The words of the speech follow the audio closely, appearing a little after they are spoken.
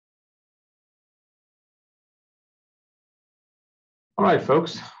All right,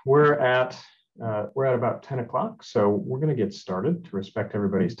 folks, we're at about 10 o'clock, so we're going to get started to respect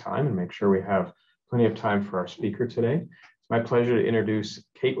everybody's time and make sure we have plenty of time for our speaker today. It's my pleasure to introduce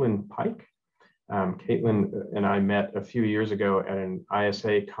Caitlin Pike. Caitlin and I met a few years ago at an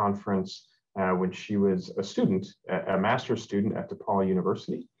ISA conference when she was a student, a master's student at DePaul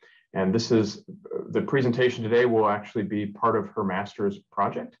University. And this is the presentation today will actually be part of her master's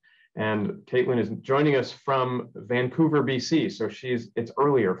project. And Caitlin is joining us from Vancouver, BC. So it's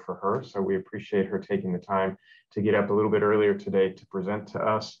earlier for her. So we appreciate her taking the time to get up a little bit earlier today to present to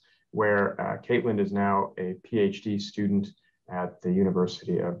us, where Caitlin is now a PhD student at the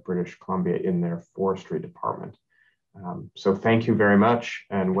University of British Columbia in their Forestry department. So thank you very much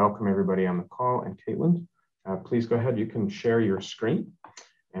and welcome everybody on the call. And Caitlin, please go ahead. You can share your screen.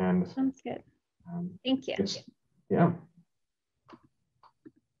 And sounds good. Thank you. Yeah.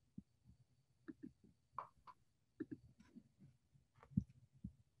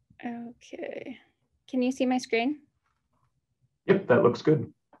 Okay. Can you see my screen? Yep, that looks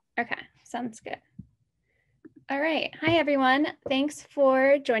good. Okay, sounds good. All right. Hi, everyone. Thanks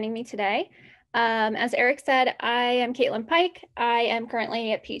for joining me today. As Eric said, I am Caitlin Pike. I am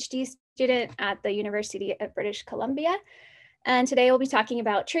currently a PhD student at the University of British Columbia. And today we'll be talking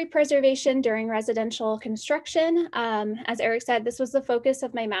about tree preservation during residential construction. As Eric said, this was the focus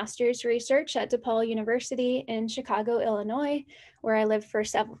of my master's research at DePaul University in Chicago, Illinois, where I lived for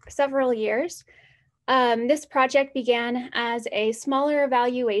several years. This project began as a smaller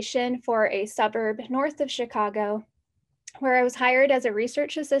evaluation for a suburb north of Chicago, where I was hired as a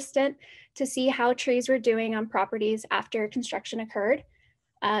research assistant to see how trees were doing on properties after construction occurred.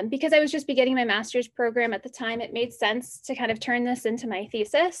 Because I was just beginning my master's program at the time, it made sense to kind of turn this into my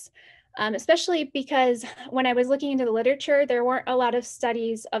thesis, especially because when I was looking into the literature, there weren't a lot of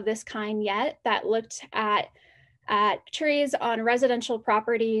studies of this kind yet that looked at trees on residential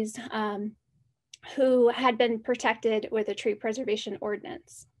properties who had been protected with a tree preservation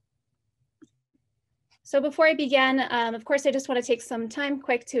ordinance. So before I begin, of course, I just want to take some time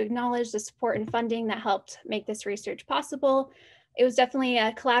quick to acknowledge the support and funding that helped make this research possible. It was definitely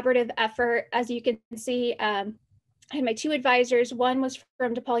a collaborative effort. As you can see, I had my two advisors. One was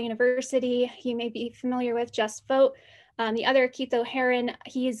from DePaul University. You may be familiar with Just Vote. The other, Keith O'Haron,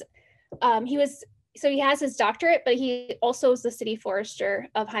 he has his doctorate, but he also is the city forester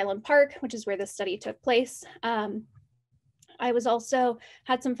of Highland Park, which is where this study took place. I was also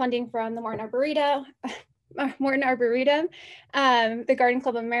had some funding from the Morton Arboretum, the Garden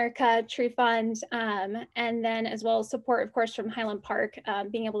Club of America, Tree Fund, and then as well as support, of course, from Highland Park.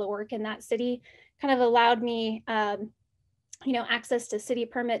 Being able to work in that city kind of allowed me, access to city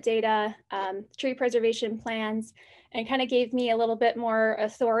permit data, tree preservation plans, and kind of gave me a little bit more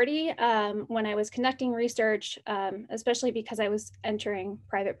authority when I was conducting research, especially because I was entering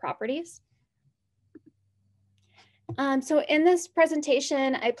private properties. So in this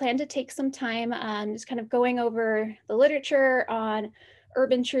presentation, I plan to take some time just kind of going over the literature on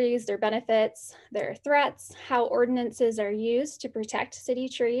urban trees, their benefits, their threats, how ordinances are used to protect city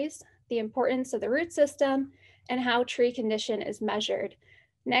trees, the importance of the root system, and how tree condition is measured.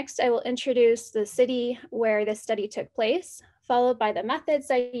 Next, I will introduce the city where this study took place, followed by the methods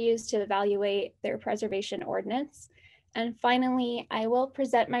I used to evaluate their preservation ordinance. And finally, I will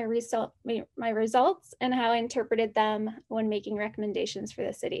present my results and how I interpreted them when making recommendations for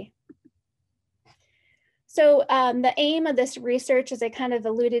the city. So the aim of this research, as I kind of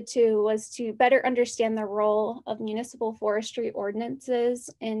alluded to, was to better understand the role of municipal forestry ordinances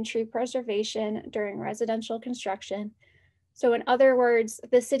in tree preservation during residential construction. So in other words,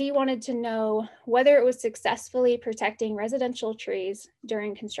 the city wanted to know whether it was successfully protecting residential trees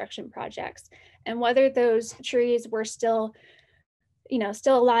during construction projects and whether those trees were still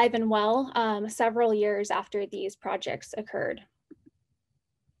alive and well several years after these projects occurred.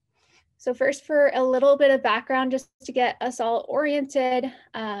 So first, for a little bit of background, just to get us all oriented,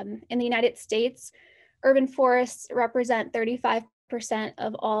 in the United States, urban forests represent 35%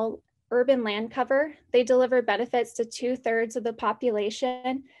 of all urban land cover. They deliver benefits to 2/3 of the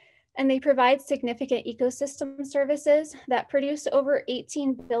population, and they provide significant ecosystem services that produce over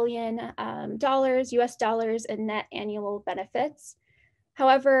 $18 billion US dollars in net annual benefits.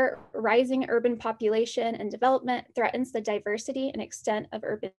 However, rising urban population and development threatens the diversity and extent of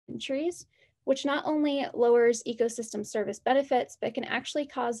urban trees, which not only lowers ecosystem service benefits, but can actually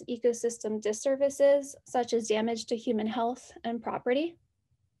cause ecosystem disservices, such as damage to human health and property.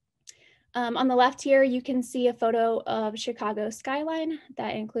 On the left here, you can see a photo of Chicago skyline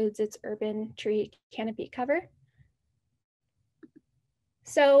that includes its urban tree canopy cover.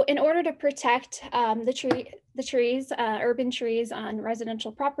 So in order to protect the trees, urban trees on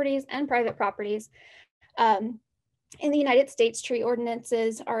residential properties and private properties, in the United States, tree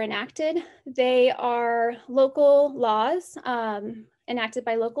ordinances are enacted. They are local laws enacted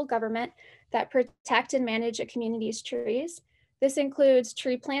by local government that protect and manage a community's trees. This includes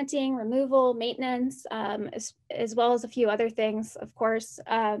tree planting, removal, maintenance, as well as a few other things, of course.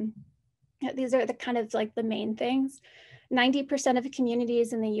 These are the kind of like the main things. 90% of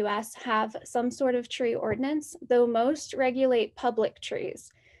communities in the US have some sort of tree ordinance, though most regulate public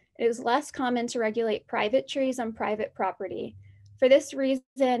trees. It is less common to regulate private trees on private property. For this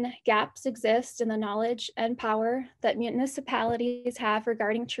reason, gaps exist in the knowledge and power that municipalities have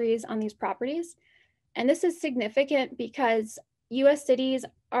regarding trees on these properties. And this is significant because US cities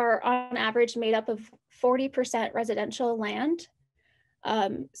are on average made up of 40% residential land.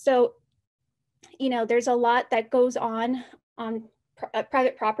 So there's a lot that goes on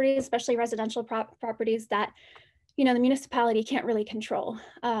private properties, especially residential properties that, the municipality can't really control,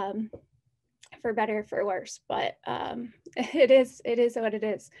 for better or for worse, but it is what it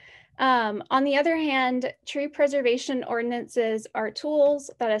is. On the other hand, tree preservation ordinances are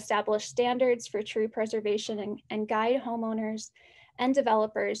tools that establish standards for tree preservation and guide homeowners and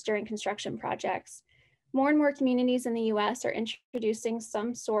developers during construction projects. More and more communities in the US are introducing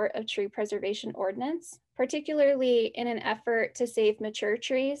some sort of tree preservation ordinance, particularly in an effort to save mature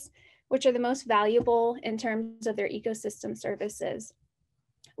trees, which are the most valuable in terms of their ecosystem services.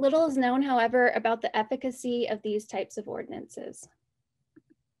 Little is known, however, about the efficacy of these types of ordinances.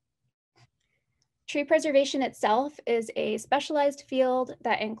 Tree preservation itself is a specialized field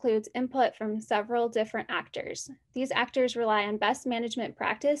that includes input from several different actors. These actors rely on best management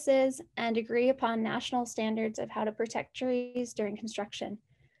practices and agree upon national standards of how to protect trees during construction.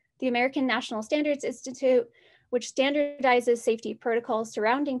 The American National Standards Institute, which standardizes safety protocols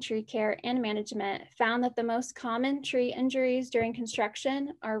surrounding tree care and management, found that the most common tree injuries during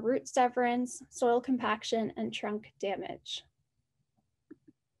construction are root severance, soil compaction, and trunk damage.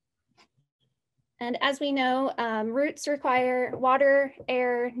 And as we know, roots require water,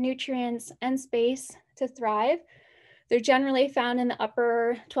 air, nutrients, and space to thrive. They're generally found in the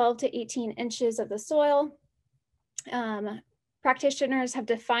upper 12 to 18 inches of the soil. Practitioners have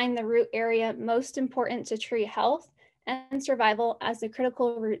defined the root area most important to tree health and survival as the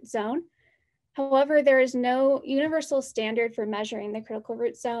critical root zone. However, there is no universal standard for measuring the critical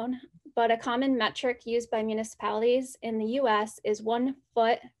root zone, but a common metric used by municipalities in the US is 1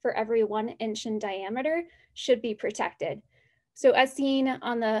 foot for every 1 inch in diameter should be protected. So as seen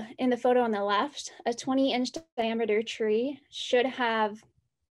in the photo on the left, a 20-inch diameter tree should have,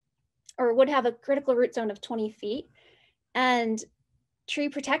 or would have, a critical root zone of 20 feet. And tree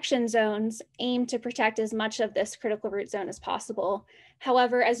protection zones aim to protect as much of this critical root zone as possible.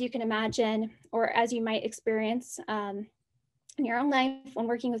 However, as you can imagine, or as you might experience in your own life when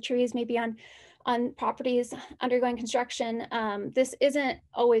working with trees, maybe on properties undergoing construction, this isn't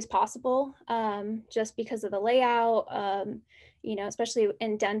always possible just because of the layout, especially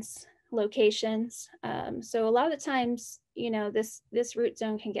in dense locations. So a lot of the times, this root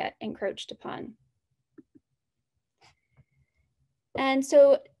zone can get encroached upon. And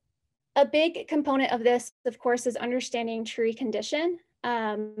so a big component of this, of course, is understanding tree condition.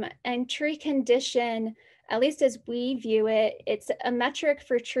 And tree condition, at least as we view it, it's a metric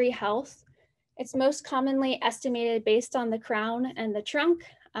for tree health. It's most commonly estimated based on the crown and the trunk.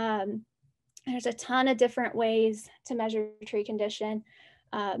 There's a ton of different ways to measure tree condition.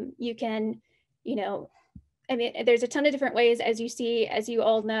 You can, there's a ton of different ways, as you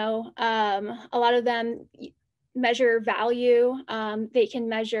all know. A lot of them measure value. They can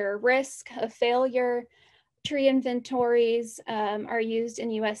measure risk of failure. Tree inventories are used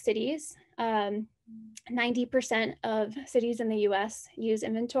in US cities. 90% of cities in the US use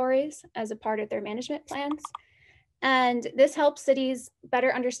inventories as a part of their management plans. And this helps cities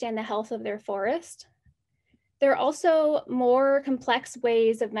better understand the health of their forest. There are also more complex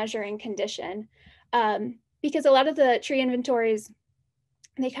ways of measuring condition because a lot of the tree inventories,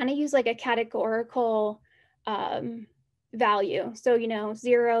 they kind of use like a categorical value. So,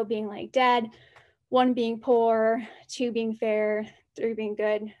 0 being like dead, 1 being poor, 2 being fair, 3 being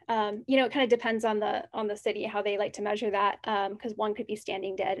good. It kind of depends on the city, how they like to measure that, because 1 could be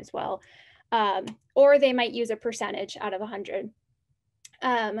standing dead as well. Or they might use a percentage out of 100.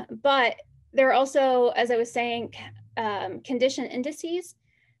 But there are also, as I was saying, condition indices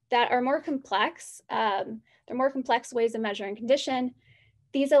that are more complex. They're more complex ways of measuring condition.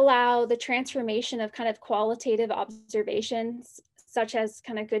 These allow the transformation of kind of qualitative observations, such as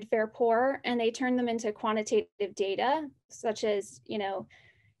kind of good, fair, poor, and they turn them into quantitative data, such as,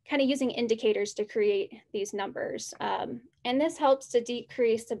 kind of using indicators to create these numbers. And this helps to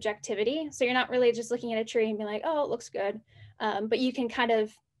decrease subjectivity. So you're not really just looking at a tree and be like, oh, it looks good. But you can kind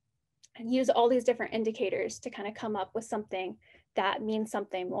of use all these different indicators to kind of come up with something that means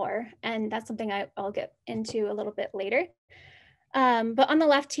something more. And that's something I'll get into a little bit later. But on the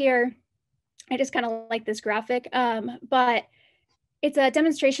left here, I just kind of like this graphic, but it's a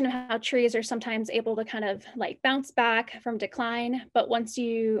demonstration of how trees are sometimes able to kind of like bounce back from decline, but once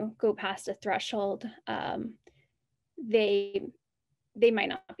you go past a threshold, they might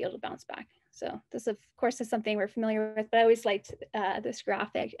not be able to bounce back. So this, of course, is something we're familiar with, but I always liked this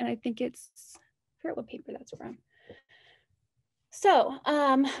graphic, and I think it's, I forget what paper that's from. So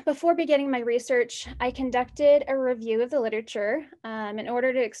before beginning my research, I conducted a review of the literature in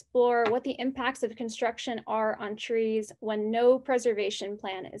order to explore what the impacts of construction are on trees when no preservation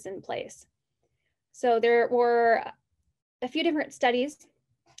plan is in place. So there were a few different studies,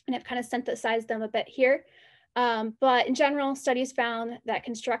 and I've kind of synthesized them a bit here. But in general, studies found that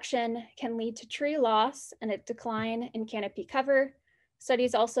construction can lead to tree loss and a decline in canopy cover.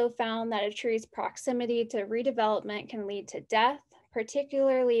 Studies also found that a tree's proximity to redevelopment can lead to death,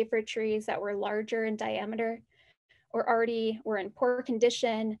 particularly for trees that were larger in diameter or already were in poor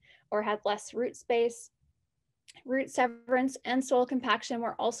condition or had less root space. Root severance and soil compaction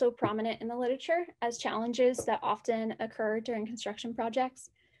were also prominent in the literature as challenges that often occur during construction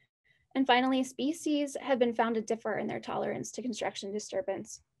projects. And finally, species have been found to differ in their tolerance to construction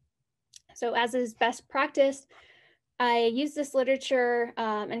disturbance. So as is best practice, I used this literature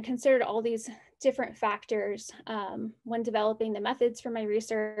and considered all these different factors when developing the methods for my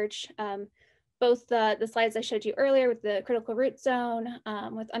research, both the slides I showed you earlier with the critical root zone,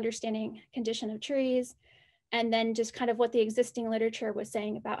 with understanding condition of trees, and then just kind of what the existing literature was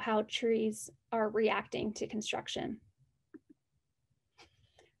saying about how trees are reacting to construction.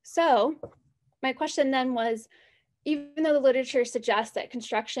 So my question then was, even though the literature suggests that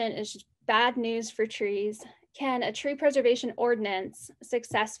construction is just bad news for trees, can a tree preservation ordinance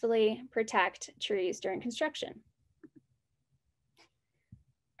successfully protect trees during construction?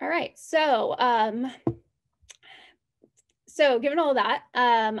 All right, so given all that,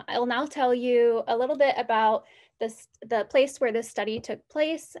 I'll now tell you a little bit about the place where this study took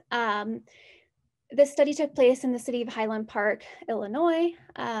place. This study took place in the city of Highland Park, Illinois.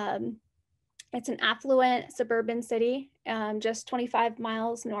 It's an affluent suburban city, just 25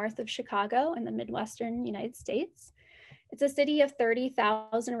 miles north of Chicago in the Midwestern United States. It's a city of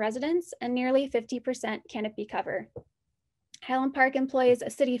 30,000 residents and nearly 50% canopy cover. Highland Park employs a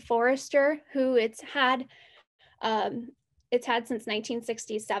city forester who it's had since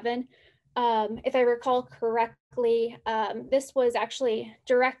 1967. If I recall correctly, this was actually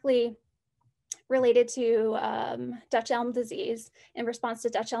directly related to Dutch elm disease, in response to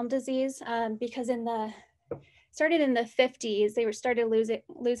Dutch elm disease, because started in the 50s, they started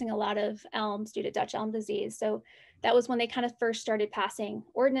losing a lot of elms due to Dutch elm disease. So that was when they kind of first started passing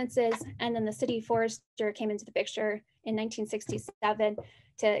ordinances, and then the city forester came into the picture in 1967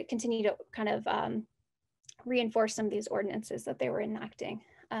 to continue to kind of reinforce some of these ordinances that they were enacting.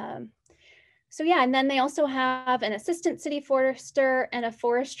 So yeah, and then they also have an assistant city forester and a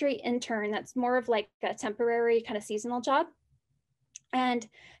forestry intern that's more of like a temporary kind of seasonal job. And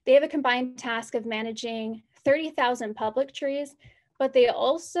they have a combined task of managing 30,000 public trees, but they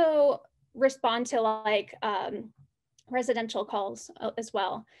also respond to like residential calls as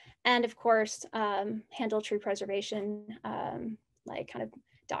well. And of course, handle tree preservation, like kind of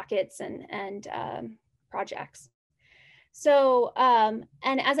dockets and projects. So, and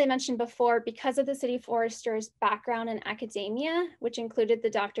as I mentioned before, because of the city forester's background in academia, which included the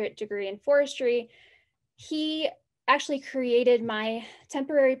doctorate degree in forestry, he actually created my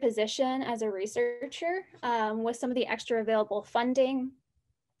temporary position as a researcher with some of the extra available funding.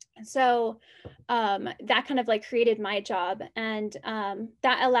 So that kind of like created my job, and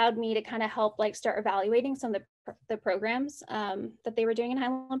that allowed me to kind of help like start evaluating some of the programs that they were doing in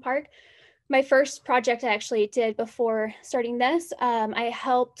Highland Park. My first project I actually did before starting this, I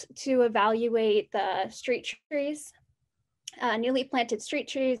helped to evaluate the street trees, newly planted street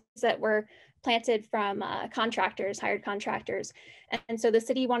trees that were planted from contractors, hired contractors. And so the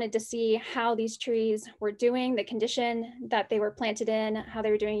city wanted to see how these trees were doing, the condition that they were planted in, how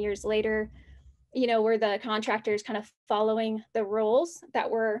they were doing years later. You know, were the contractors kind of following the rules that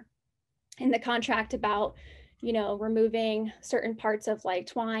were in the contract about, you know, removing certain parts of like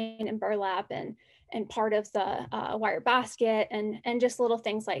twine and burlap and part of the wire basket and just little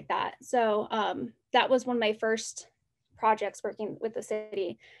things like that. So that was one of my first projects working with the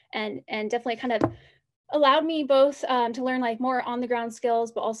city, and definitely kind of allowed me both to learn like more on the ground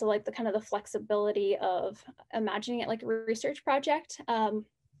skills, but also like the kind of the flexibility of imagining it like a research project.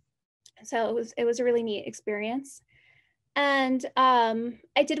 So it was a really neat experience. And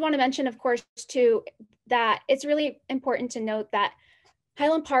I did want to mention, of course, too, that it's really important to note that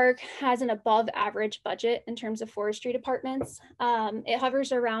Highland Park has an above average budget in terms of forestry departments. It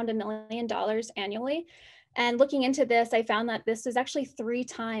hovers around $1 million annually. And looking into this, I found that this is actually 3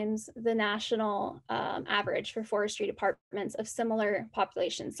 times the national average for forestry departments of similar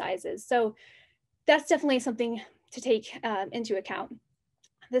population sizes. So that's definitely something to take into account.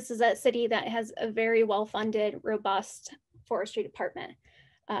 This is a city that has a very well-funded, robust forestry department.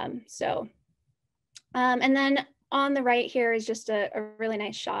 And then on the right here is just a really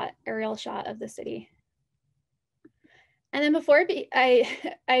nice shot, aerial shot of the city. And then before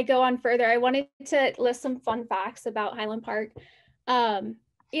I go on further, I wanted to list some fun facts about Highland Park.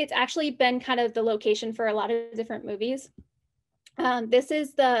 It's actually been kind of the location for a lot of different movies. This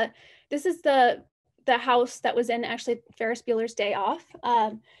is the house that was in actually Ferris Bueller's Day Off.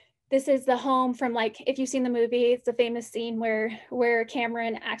 This is the home from, like, if you've seen the movie, it's the famous scene where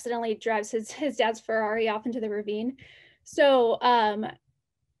Cameron accidentally drives his dad's Ferrari off into the ravine. So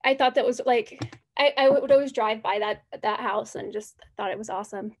I thought that was like, I would always drive by that house and just thought it was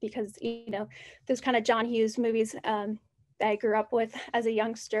awesome because, you know, those kind of John Hughes movies that I grew up with as a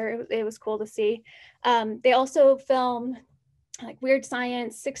youngster, it was cool to see. They also film like Weird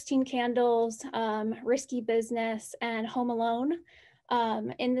Science, 16 Candles, Risky Business, and Home Alone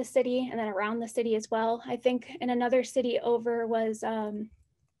in the city and then around the city as well. I think in another city over was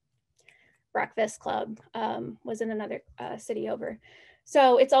Breakfast Club was in another city over.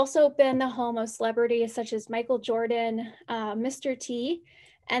 So it's also been the home of celebrities such as Michael Jordan, Mr. T,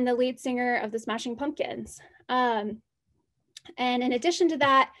 and the lead singer of the Smashing Pumpkins. And in addition to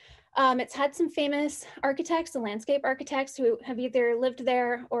that, it's had some famous architects and landscape architects who have either lived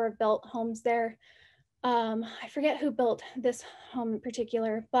there or built homes there. I forget who built this home in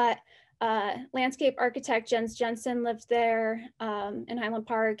particular, but landscape architect Jens Jensen lived there in Highland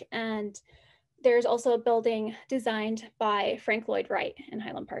Park, and there's also a building designed by Frank Lloyd Wright in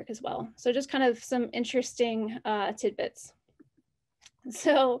Highland Park as well. So just kind of some interesting tidbits.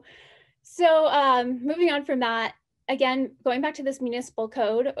 So moving on from that, again, going back to this municipal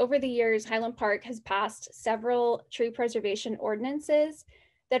code, over the years, Highland Park has passed several tree preservation ordinances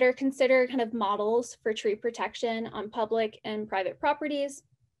that are considered kind of models for tree protection on public and private properties.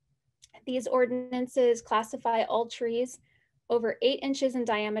 These ordinances classify all trees over 8 inches in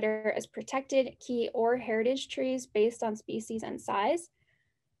diameter as protected, key, or heritage trees based on species and size.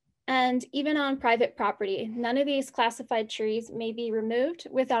 And even on private property, none of these classified trees may be removed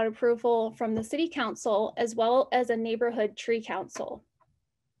without approval from the city council as well as a neighborhood tree council.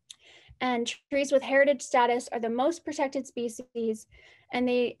 And trees with heritage status are the most protected species,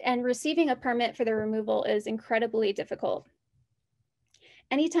 and receiving a permit for their removal is incredibly difficult.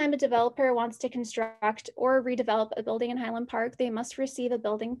 Anytime a developer wants to construct or redevelop a building in Highland Park, they must receive a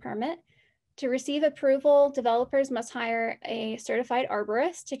building permit. To receive approval, developers must hire a certified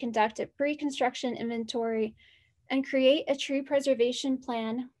arborist to conduct a pre-construction inventory and create a tree preservation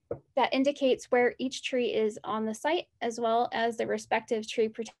plan that indicates where each tree is on the site, as well as the respective tree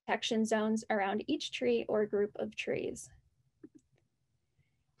protection zones around each tree or group of trees.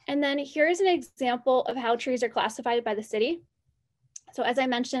 And then here's an example of how trees are classified by the city. So as I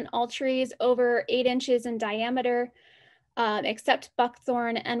mentioned, all trees over 8 inches in diameter, except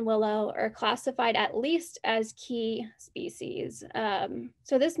buckthorn and willow, are classified at least as key species.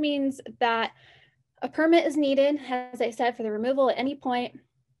 So this means that a permit is needed, as I said, for the removal at any point,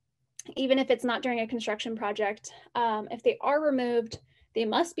 even if it's not during a construction project. If they are removed, they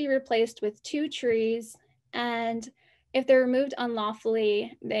must be replaced with 2 trees, and if they're removed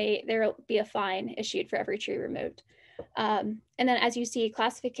unlawfully, there will be a fine issued for every tree removed. And then as you see,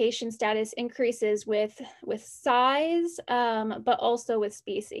 classification status increases with size, but also with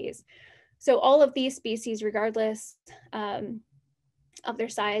species. So all of these species, regardless of their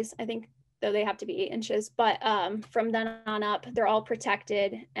size, I think, though they have to be 8 inches, but from then on up, they're all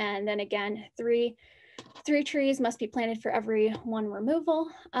protected. And then again, three trees must be planted for every 1 removal.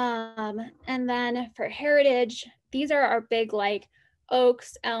 And then for heritage, these are our big, like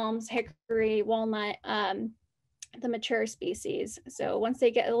oaks, elms, hickory, walnut, the mature species. So once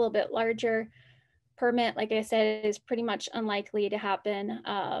they get a little bit larger, permit, like I said, is pretty much unlikely to happen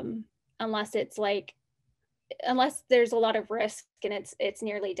unless there's a lot of risk and it's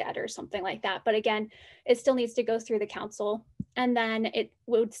nearly dead or something like that. But again, it still needs to go through the council, and then it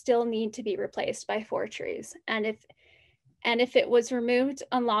would still need to be replaced by 4 trees. And And if it was removed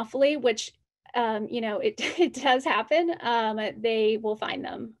unlawfully, which it does happen, they will fine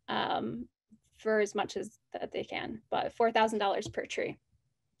them for as much as that they can, but $4,000 per tree.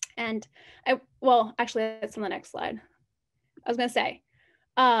 And actually, that's on the next slide. I was going to say,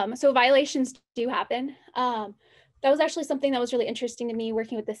 so violations do happen. That was actually something that was really interesting to me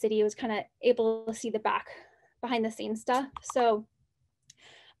working with the city. I was kind of able to see the behind the scenes stuff. So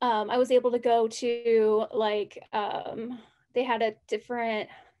I was able to go to they had a different,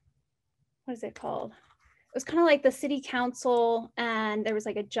 what is it called? It was kind of like the city council, and there was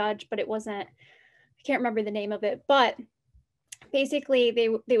like a judge, but it wasn't, I can't remember the name of it, but basically they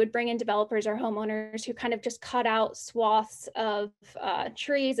would bring in developers or homeowners who kind of just cut out swaths of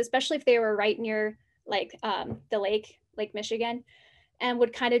trees, especially if they were right near the Lake Michigan, and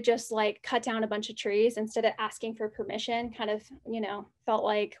would kind of just like cut down a bunch of trees instead of asking for permission. Kind of, felt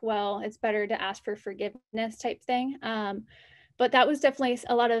like, well, it's better to ask for forgiveness type thing. But that was definitely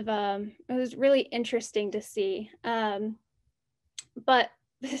a lot of, it was really interesting to see. But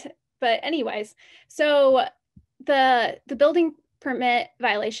anyways, so the building permit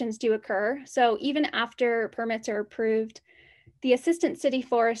violations do occur. So even after permits are approved, the assistant city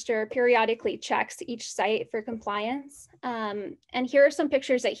forester periodically checks each site for compliance. And here are some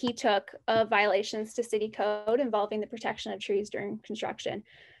pictures that he took of violations to city code involving the protection of trees during construction.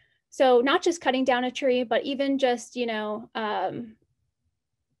 So not just cutting down a tree, but even just,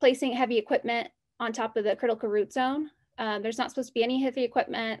 placing heavy equipment on top of the critical root zone. There's not supposed to be any heavy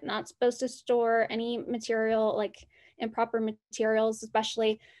equipment, not supposed to store any material, like improper materials,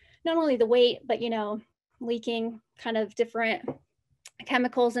 especially not only the weight, but, leaking kind of different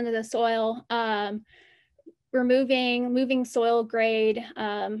chemicals into the soil, moving soil grade,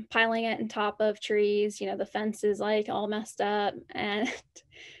 piling it on top of trees, the fence is like all messed up.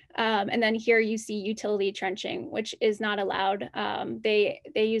 And then here you see utility trenching, which is not allowed. They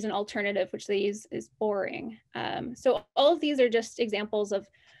use an alternative, which they use is boring. So all of these are just examples of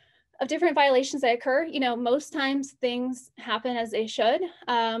different violations that occur. Most times things happen as they should,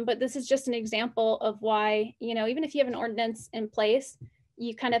 but this is just an example of why, even if you have an ordinance in place,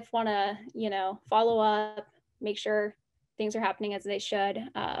 you kind of want to, follow up, make sure things are happening as they should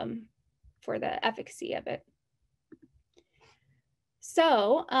for the efficacy of it.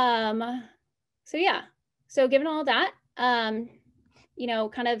 So, yeah. So given all that, kind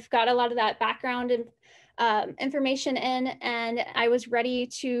of got a lot of that background and information in, and I was ready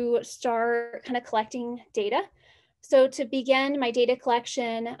to start kind of collecting data. So to begin my data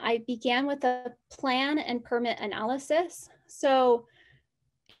collection, I began with a plan and permit analysis. So,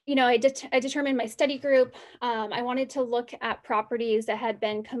 I determined my study group. I wanted to look at properties that had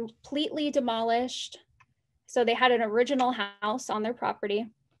been completely demolished. So they had an original house on their property,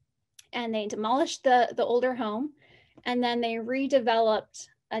 and they demolished the older home, and then they redeveloped,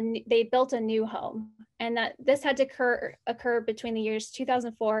 they built a new home. And that this had to occur between the years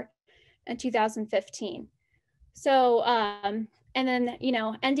 2004 and 2015. So, and then,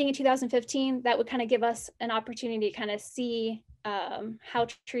 ending in 2015, that would kind of give us an opportunity to kind of see how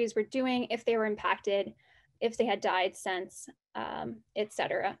trees were doing, if they were impacted, if they had died since,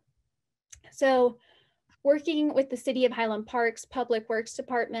 etc. So working with the City of Highland Park's Public Works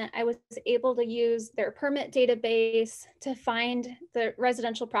Department, I was able to use their permit database to find the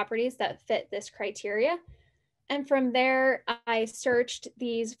residential properties that fit this criteria. And from there, I searched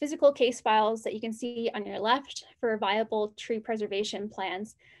these physical case files that you can see on your left for viable tree preservation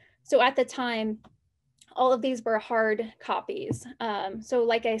plans. So at the time, all of these were hard copies. So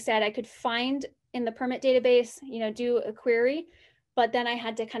like I said, I could find in the permit database, do a query, but then I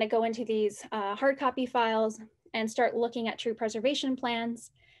had to kind of go into these hard copy files and start looking at tree preservation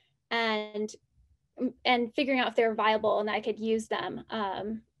plans and figuring out if they're viable and I could use them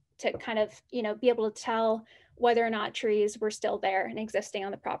to kind of, be able to tell whether or not trees were still there and existing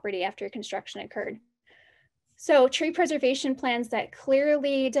on the property after construction occurred. So tree preservation plans that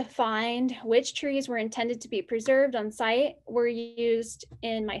clearly defined which trees were intended to be preserved on site were used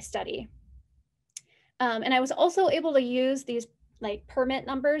in my study. And I was also able to use these permit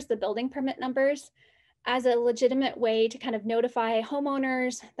numbers, the building permit numbers, as a legitimate way to kind of notify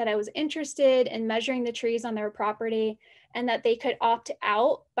homeowners that I was interested in measuring the trees on their property and that they could opt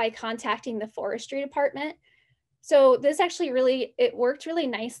out by contacting the forestry department. So this actually it worked really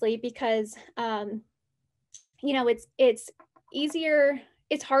nicely because, it's easier,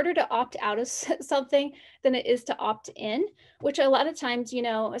 it's harder to opt out of something than it is to opt in, which a lot of times,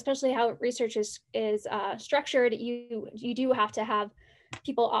 especially how research is structured, you do have to have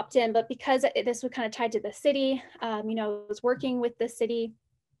people opt in, but because this was kind of tied to the city, I was working with the city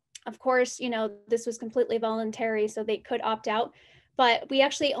Of course, this was completely voluntary, so they could opt out, but we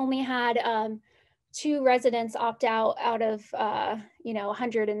actually only had 2 residents opt out of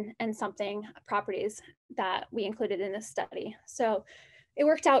 100 and something properties that we included in this study. So it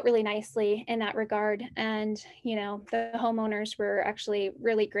worked out really nicely in that regard. And the homeowners were actually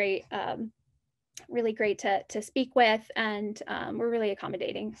really great to speak with, and were really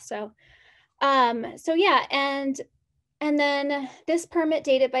accommodating. So yeah, and then this permit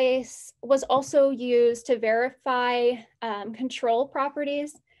database was also used to verify control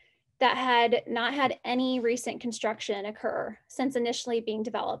properties that had not had any recent construction occur since initially being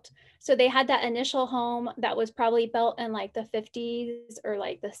developed. So they had that initial home that was probably built in like the 50s or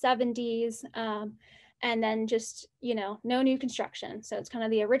like the 70s. And then just, no new construction. So it's kind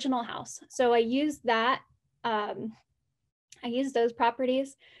of the original house. So I used that. I used those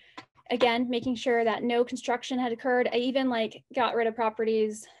properties, again, making sure that no construction had occurred. I even like got rid of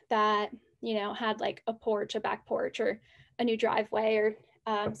properties that, had like a porch, a back porch, or a new driveway, or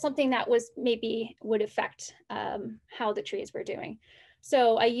something that was maybe would affect how the trees were doing.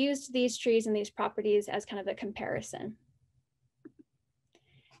 So I used these trees and these properties as kind of a comparison.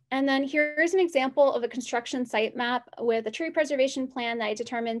 And then here's an example of a construction site map with a tree preservation plan that I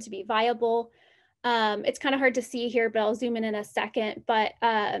determined to be viable. It's kind of hard to see here, but I'll zoom in a second. But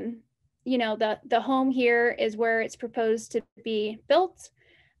the home here is where it's proposed to be built.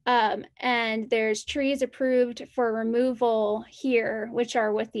 And there's trees approved for removal here, which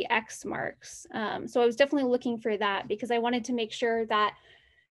are with the X marks. So I was definitely looking for that because I wanted to make sure that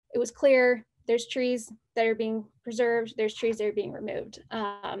it was clear there's trees that are being preserved, there's trees that are being removed.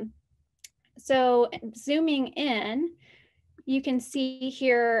 So zooming in, you can see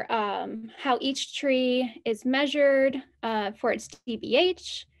here how each tree is measured for its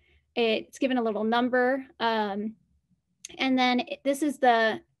DBH. It's given a little number. And then this is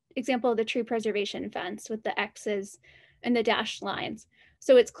the example of the tree preservation fence with the X's and the dashed lines.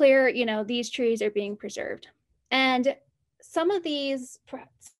 So it's clear, these trees are being preserved. And some of these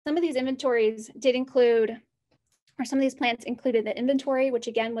inventories did include, or some of these plants included the inventory, which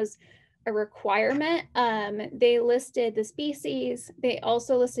again was a requirement. They listed the species, they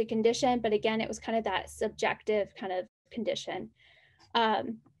also listed condition, but again, it was kind of that subjective kind of condition.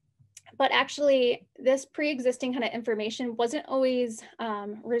 But actually this pre-existing kind of information wasn't always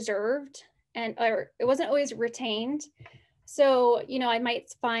reserved or it wasn't always retained. So, I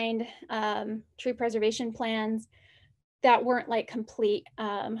might find tree preservation plans that weren't like complete.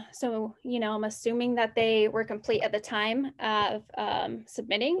 So, I'm assuming that they were complete at the time of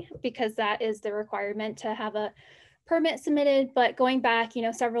submitting, because that is the requirement to have a permit submitted. But going back,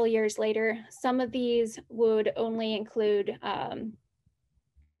 several years later, some of these would only include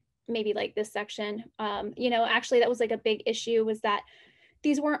maybe like this section. Actually that was like a big issue, was that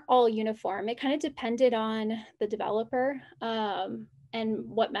these weren't all uniform. It kind of depended on the developer and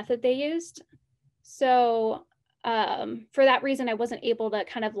what method they used. So for that reason, I wasn't able to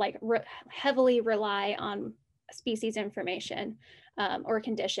kind of like heavily rely on species information or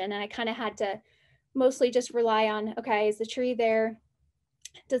condition. And I kind of had to mostly just rely on, okay, is the tree there?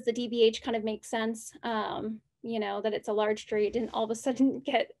 Does the DBH kind of make sense? That it's a large tree, it didn't all of a sudden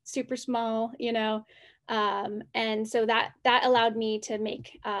get super small, and so that allowed me to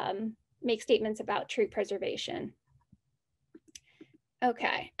make statements about tree preservation.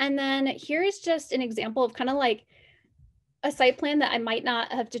 Okay, and then here's just an example of kind of like a site plan that I might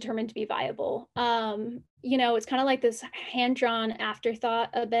not have determined to be viable. It's kind of like this hand-drawn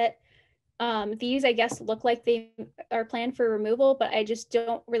afterthought a bit. These, I guess, look like they are planned for removal, but I just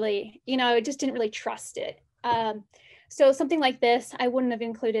don't really, I just didn't really trust it. So something like this, I wouldn't have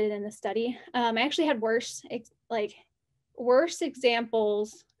included in the study. I actually had worse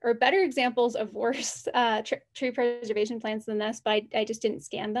examples or better examples of worse tree preservation plans than this, but I just didn't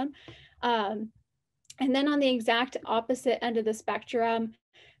scan them. And then on the exact opposite end of the spectrum,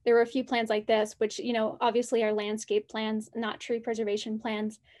 there were a few plans like this, which, obviously are landscape plans, not tree preservation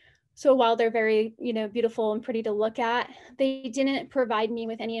plans. So while they're very, beautiful and pretty to look at, they didn't provide me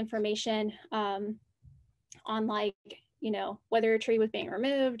with any information on like, whether a tree was being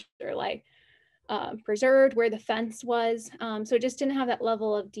removed or like preserved, where the fence was. So it just didn't have that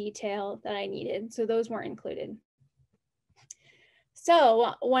level of detail that I needed. So those weren't included.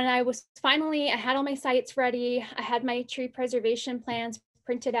 So when I had all my sites ready, I had my tree preservation plans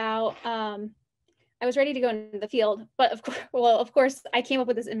printed out. I was ready to go into the field, but of course, I came up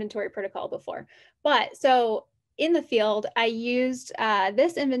with this inventory protocol before. But so in the field, I used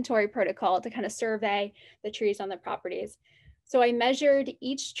this inventory protocol to kind of survey the trees on the properties. So I measured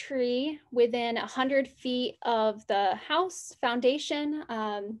each tree within 100 feet of the house foundation,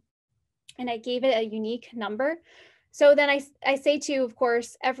 and I gave it a unique number. So then I say to, of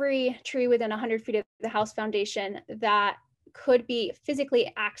course, every tree within 100 feet of the house foundation that could be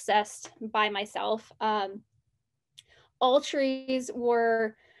physically accessed by myself. All trees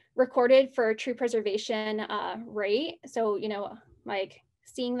were recorded for tree preservation rate. So, you know, like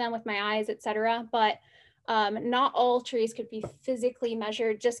seeing them with my eyes, etc. But not all trees could be physically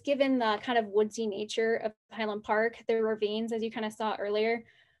measured, just given the kind of woodsy nature of Highland Park. The ravines, as you kind of saw earlier,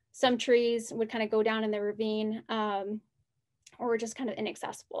 some trees would kind of go down in the ravine or were just kind of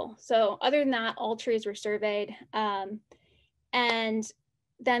inaccessible. So other than that, all trees were surveyed. And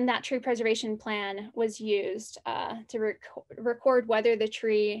then that tree preservation plan was used to record whether the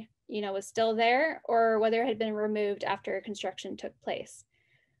tree, you know, was still there or whether it had been removed after construction took place.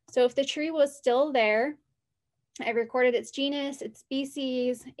 So if the tree was still there, I recorded its genus, its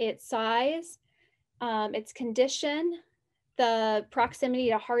species, its size, its condition, the proximity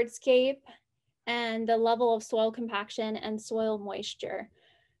to hardscape, and the level of soil compaction and soil moisture.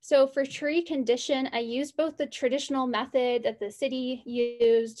 So for tree condition, I used both the traditional method that the city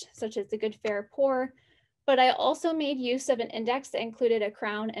used, such as the good, fair, poor, but I also made use of an index that included a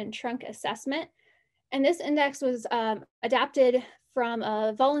crown and trunk assessment. And this index was adapted from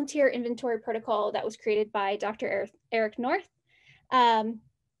a volunteer inventory protocol that was created by Dr. Eric North.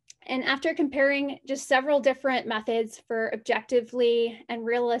 And after comparing just several different methods for objectively and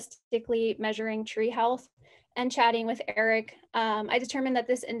realistically measuring tree health and chatting with Eric, I determined that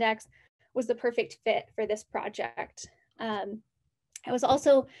this index was the perfect fit for this project. I was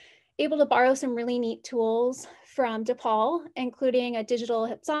also able to borrow some really neat tools from DePaul, including a digital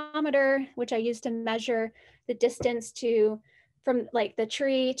hypsometer, which I used to measure the distance from like the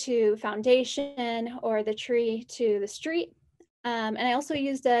tree to foundation or the tree to the street. And I also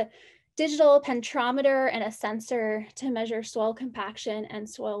used a digital pentrometer and a sensor to measure soil compaction and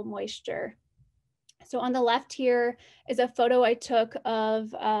soil moisture. So on the left here is a photo I took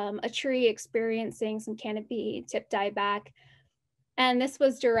of a tree experiencing some canopy tip dieback. And this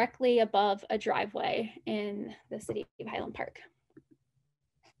was directly above a driveway in the city of Highland Park.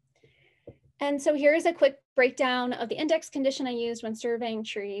 And so here's a quick breakdown of the index condition I used when surveying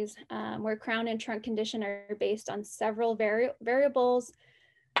trees, where crown and trunk condition are based on several variables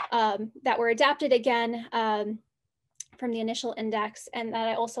that were adapted again from the initial index, and that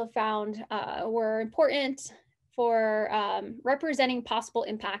I also found were important for representing possible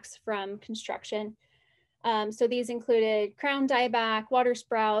impacts from construction. So these included crown dieback, water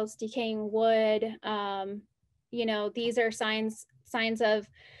sprouts, decaying wood. You know, these are signs of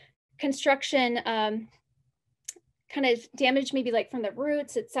construction kind of damage, maybe like from the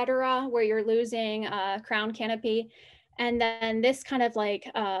roots, etc., where you're losing crown canopy. And then this kind of like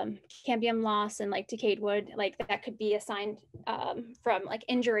cambium loss and like decayed wood, like that could be a sign from like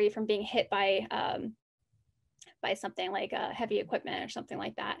injury from being hit by something like heavy equipment or something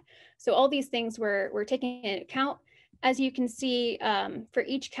like that. So all these things were taken into account. As you can see, for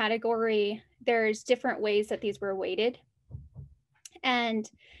each category, there's different ways that these were weighted. And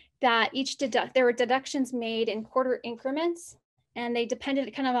that there were deductions made in quarter increments, and they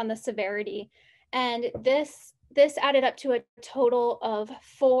depended kind of on the severity. And this added up to a total of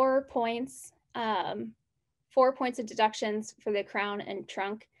 4 points, 4 points of deductions for the crown and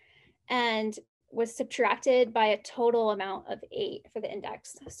trunk, and was subtracted by a total amount of 8 for the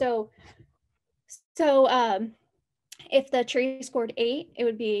index. So if the tree scored 8, it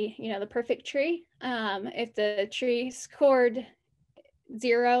would be, you know, the perfect tree. If the tree scored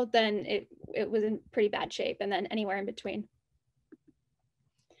 0, then it was in pretty bad shape, and then anywhere in between.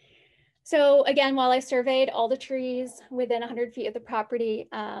 So again, while I surveyed all the trees within 100 feet of the property,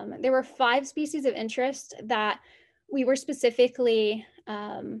 there were 5 species of interest that we were specifically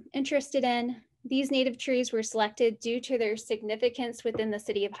interested in. These native trees were selected due to their significance within the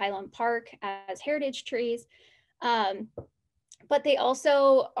city of Highland Park as heritage trees. But they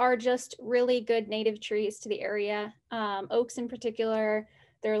also are just really good native trees to the area. Oaks in particular,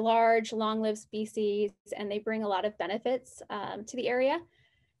 they're large, long-lived species, and they bring a lot of benefits to the area.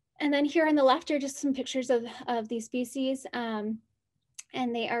 And then here on the left are just some pictures of these species, and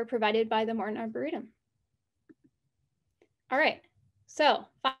they are provided by the Morton Arboretum. All right, so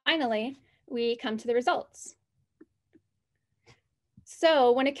finally, we come to the results.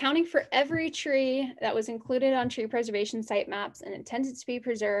 So when accounting for every tree that was included on tree preservation site maps and intended to be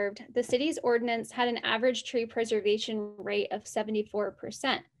preserved, the city's ordinance had an average tree preservation rate of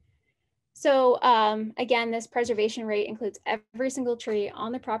 74%. So again, this preservation rate includes every single tree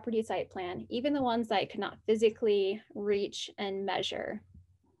on the property site plan, even the ones that I could not physically reach and measure.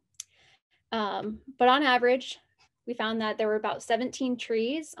 But on average, we found that there were about 17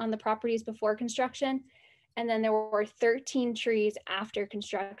 trees on the properties before construction, and then there were 13 trees after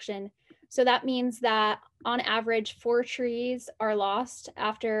construction. So that means that on average, 4 trees are lost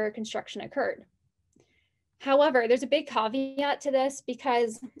after construction occurred. However, there's a big caveat to this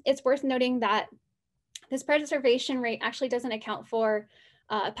because it's worth noting that this preservation rate actually doesn't account for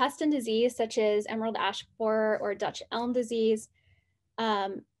pest and disease such as emerald ash borer or Dutch elm disease.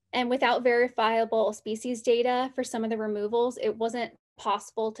 And without verifiable species data for some of the removals, it wasn't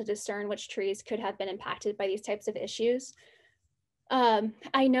possible to discern which trees could have been impacted by these types of issues.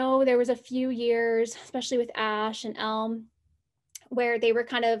 I know there was a few years, especially with ash and elm, where they were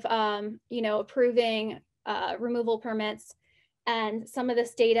kind of, approving removal permits, and some of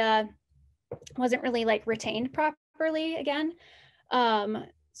this data wasn't really like retained properly again.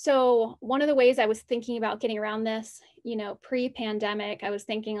 So one of the ways I was thinking about getting around this, pre-pandemic, I was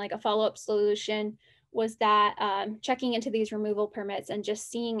thinking like a follow-up solution was that checking into these removal permits and just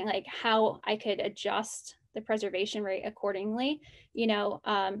seeing like how I could adjust the preservation rate accordingly,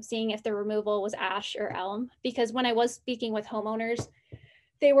 seeing if the removal was ash or elm. Because when I was speaking with homeowners,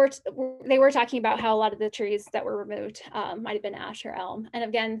 they were talking about how a lot of the trees that were removed might have been ash or elm. And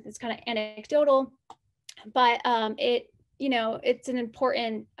again, it's kind of anecdotal, but it's an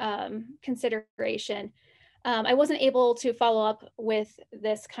important consideration. I wasn't able to follow up with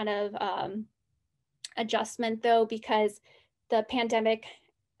this kind of adjustment though, because the pandemic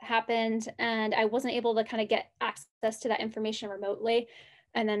happened and I wasn't able to kind of get access to that information remotely.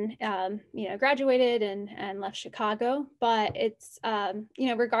 And then, graduated and left Chicago. But it's,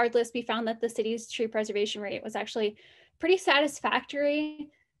 regardless, we found that the city's tree preservation rate was actually pretty satisfactory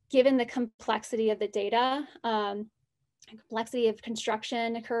given the complexity of the data, complexity of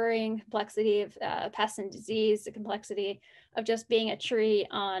construction occurring, complexity of pests and disease, the complexity of just being a tree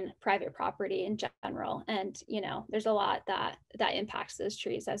on private property in general. And, there's a lot that impacts those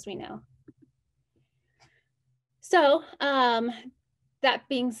trees, as we know. So, that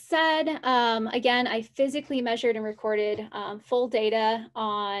being said, again, I physically measured and recorded full data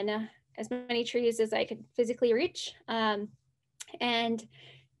on as many trees as I could physically reach. And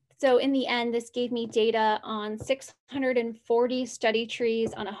so in the end, this gave me data on 640 study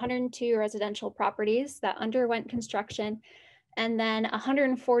trees on 102 residential properties that underwent construction, and then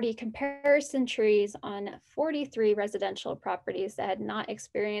 140 comparison trees on 43 residential properties that had not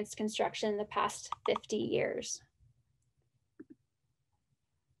experienced construction in the past 50 years.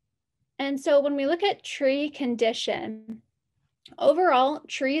 And so when we look at tree condition, overall,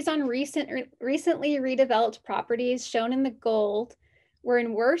 trees on recently redeveloped properties shown in the gold were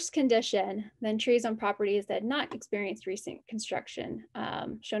in worse condition than trees on properties that had not experienced recent construction,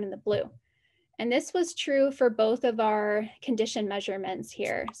 shown in the blue. And this was true for both of our condition measurements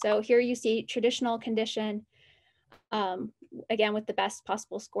here. So here you see traditional condition, again, with the best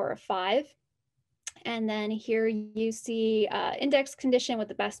possible score of 5. And then here you see index condition with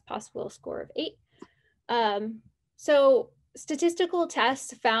the best possible score of 8. So statistical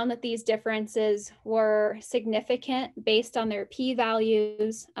tests found that these differences were significant based on their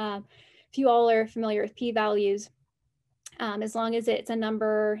p-values. If you all are familiar with p-values, as long as it's a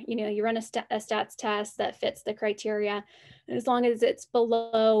number, you run a stats test that fits the criteria, and as long as it's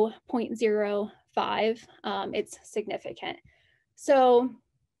below 0.05, it's significant. So,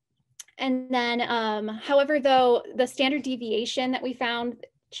 and then, however, though, the standard deviation that we found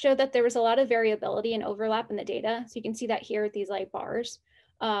showed that there was a lot of variability and overlap in the data. So you can see that here with these light bars.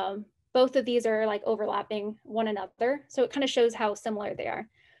 Both of these are like overlapping one another. So it kind of shows how similar they are.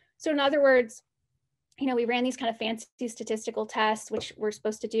 So in other words, we ran these kind of fancy statistical tests, which we're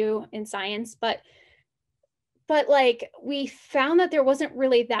supposed to do in science, but like we found that there wasn't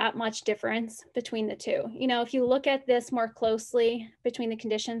really that much difference between the two. If you look at this more closely between the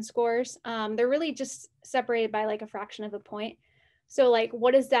condition scores, they're really just separated by like a fraction of a point. So like,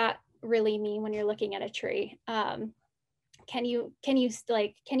 what does that really mean when you're looking at a tree? Can you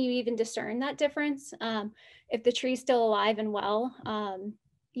even discern that difference? If the tree's still alive and well,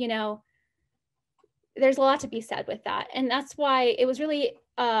 there's a lot to be said with that. And that's why it was really,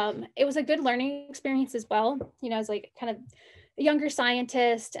 it was a good learning experience as well. As like kind of a younger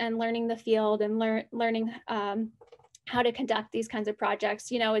scientist and learning the field and learning how to conduct these kinds of projects.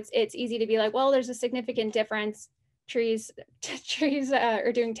 It's easy to be like, well, there's a significant difference. Trees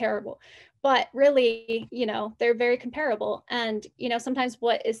are doing terrible, but really, they're very comparable. And, sometimes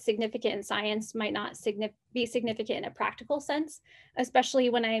what is significant in science might not be significant in a practical sense, especially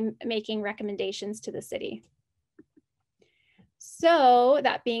when I'm making recommendations to the city. So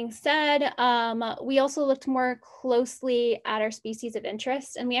that being said, we also looked more closely at our species of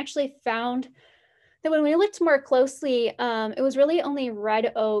interest, and we actually found Then when we looked more closely, it was really only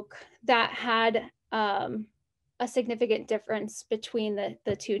red oak that had a significant difference between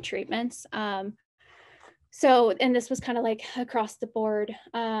the two treatments. So, and this was kind of like across the board.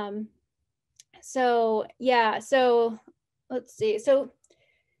 So yeah, so let's see. So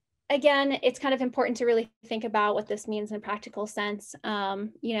again, it's kind of important to really think about what this means in a practical sense.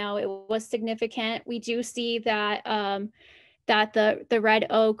 You know, it was significant. We do see that that the red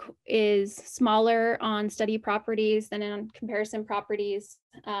oak is smaller on study properties than on comparison properties,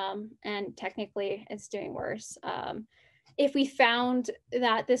 and technically it's doing worse. If we found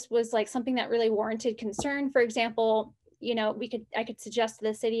that this was like something that really warranted concern, for example, you know, I could suggest to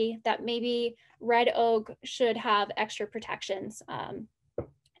the city that maybe red oak should have extra protections,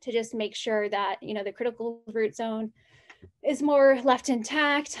 to just make sure that, you know, the critical root zone is more left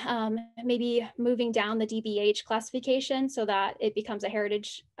intact, maybe moving down the DBH classification so that it becomes a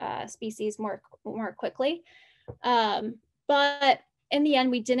heritage species more quickly. But in the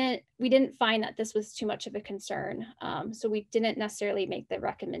end, we didn't find that this was too much of a concern. So we didn't necessarily make the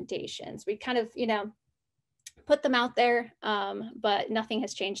recommendations. We kind of, you know, put them out there, but nothing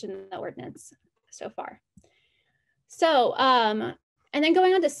has changed in the ordinance so far. So, and then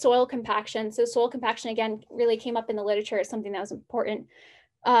going on to soil compaction. So soil compaction, again, really came up in the literature as something that was important.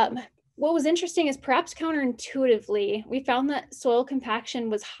 What was interesting is perhaps counterintuitively, we found that soil compaction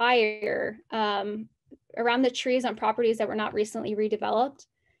was higher around the trees on properties that were not recently redeveloped.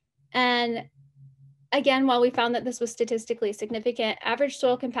 And again, while we found that this was statistically significant, average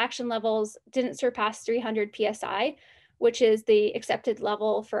soil compaction levels didn't surpass 300 PSI, which is the accepted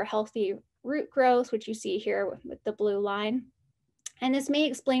level for healthy root growth, which you see here with the blue line. And this may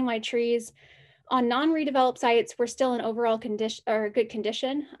explain why trees on non-redeveloped sites were still in overall condition or good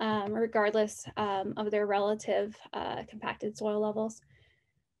condition, regardless of their relative compacted soil levels.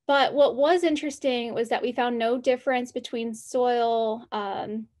 But what was interesting was that we found no difference between the soil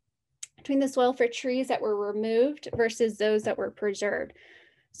for trees that were removed versus those that were preserved.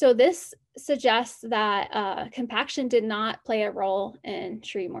 So this suggests that compaction did not play a role in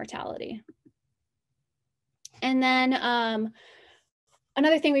tree mortality. And then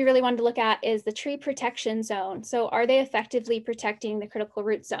another thing we really wanted to look at is the tree protection zone. So are they effectively protecting the critical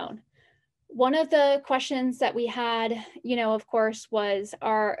root zone? One of the questions that we had, you know, of course, was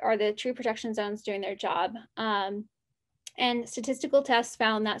are the tree protection zones doing their job? And statistical tests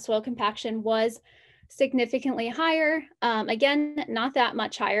found that soil compaction was significantly higher. Again, not that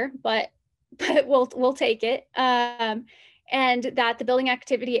much higher, but we'll take it. And that the building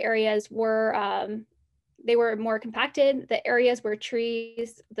activity areas were they were more compacted. The areas where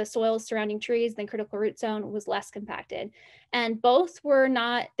trees, the soil surrounding trees, then critical root zone was less compacted. And both were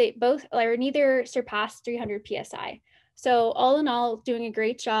not, they both or neither surpassed 300 PSI. So all in all, doing a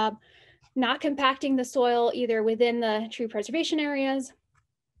great job, not compacting the soil either within the tree preservation areas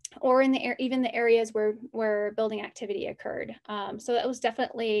or in the even the areas where building activity occurred. So that was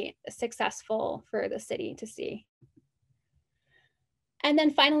definitely successful for the city to see. And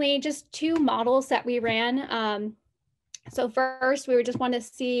then finally, just two models that we ran. So first, we just want to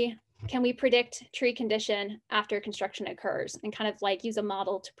see, can we predict tree condition after construction occurs and kind of like use a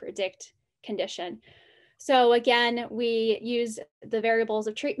model to predict condition. So again, we use the variables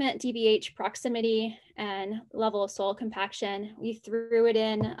of treatment, DBH, proximity, and level of soil compaction. We threw it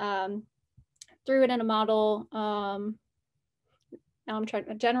in a model. Now I'm trying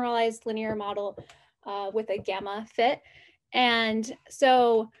a generalized linear model with a gamma fit. And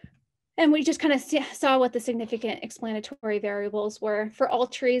so, and we just kind of saw what the significant explanatory variables were. For all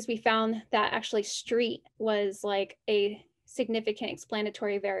trees, we found that actually street was like a significant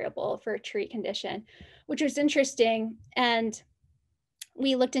explanatory variable for a tree condition, which was interesting. And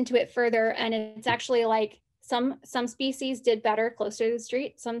we looked into it further, and it's actually like some species did better closer to the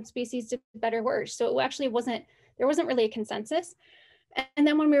street, some species did better worse. So it actually there wasn't really a consensus. And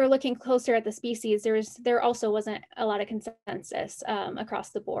then when we were looking closer at the species, there also wasn't a lot of consensus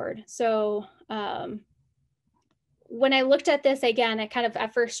across the board. So when I looked at this again, I kind of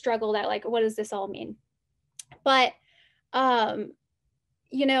at first struggled at like, what does this all mean? But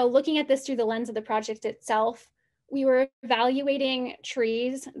you know, looking at this through the lens of the project itself, we were evaluating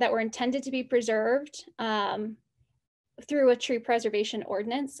trees that were intended to be preserved through a tree preservation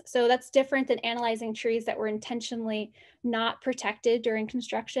ordinance. So that's different than analyzing trees that were intentionally not protected during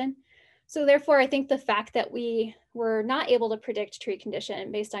construction. So therefore, I think the fact that we were not able to predict tree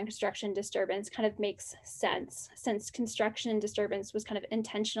condition based on construction disturbance kind of makes sense, since construction disturbance was kind of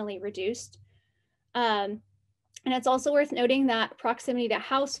intentionally reduced. And it's also worth noting that proximity to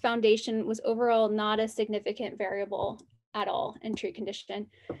house foundation was overall not a significant variable at all in tree condition,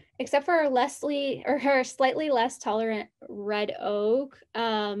 except for our slightly less tolerant red oak.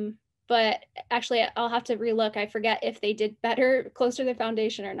 But actually I'll have to relook. I forget if they did better closer to the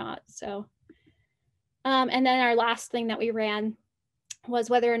foundation or not. So, and then our last thing that we ran was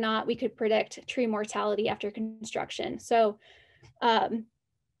whether or not we could predict tree mortality after construction. So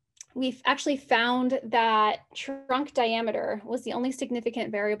we've actually found that trunk diameter was the only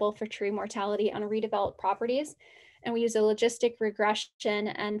significant variable for tree mortality on redeveloped properties. And we used a logistic regression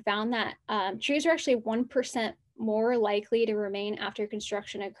and found that trees are actually 1% more likely to remain after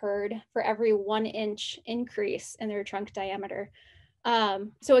construction occurred for every 1 inch increase in their trunk diameter.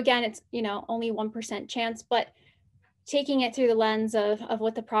 So again, it's, you know, only 1% chance, but taking it through the lens of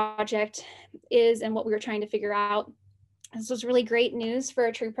what the project is and what we were trying to figure out, this was really great news for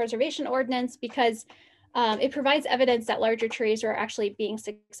a tree preservation ordinance because it provides evidence that larger trees are actually being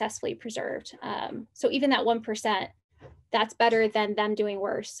successfully preserved. So even that 1%, that's better than them doing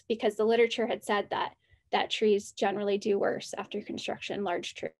worse, because the literature had said that trees generally do worse after construction,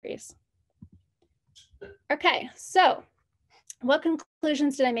 large trees. Okay, so what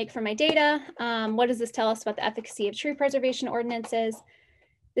conclusions did I make from my data? What does this tell us about the efficacy of tree preservation ordinances?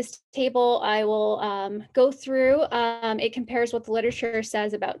 This table I will go through. It compares what the literature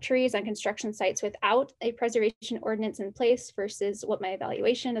says about trees on construction sites without a preservation ordinance in place versus what my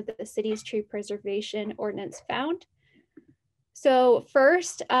evaluation of the city's tree preservation ordinance found. So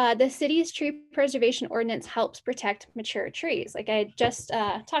first, the city's tree preservation ordinance helps protect mature trees, like I just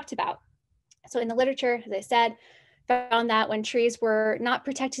talked about. So in the literature, as I said, found that when trees were not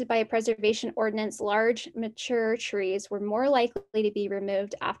protected by a preservation ordinance, large mature trees were more likely to be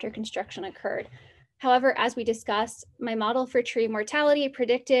removed after construction occurred. However, as we discussed, my model for tree mortality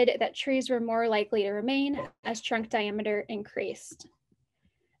predicted that trees were more likely to remain as trunk diameter increased.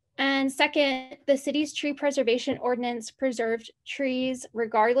 And second, the city's tree preservation ordinance preserved trees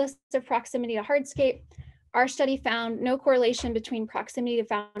regardless of proximity to hardscape. Our study found no correlation between proximity to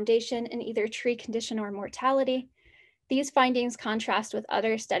foundation and either tree condition or mortality. These findings contrast with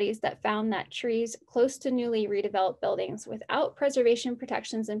other studies that found that trees close to newly redeveloped buildings without preservation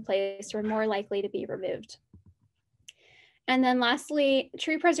protections in place were more likely to be removed. And then lastly,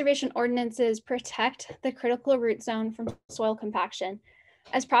 tree preservation ordinances protect the critical root zone from soil compaction.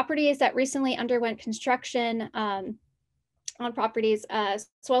 As properties that recently underwent construction on properties,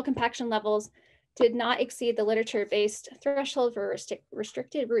 soil compaction levels did not exceed the literature-based threshold for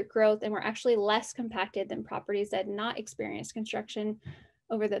restricted root growth and were actually less compacted than properties that had not experienced construction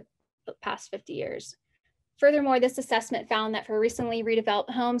over the past 50 years. Furthermore, this assessment found that for recently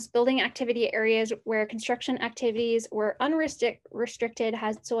redeveloped homes, building activity areas where construction activities were unrestricted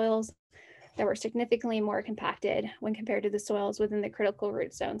had soils that were significantly more compacted when compared to the soils within the critical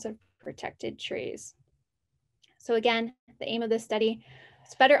root zones of protected trees. So again, the aim of this study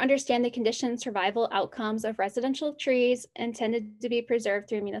is to better understand the condition survival outcomes of residential trees intended to be preserved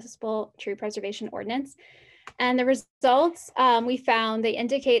through municipal tree preservation ordinance. And the results we found, they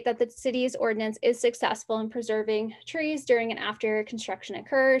indicate that the city's ordinance is successful in preserving trees during and after construction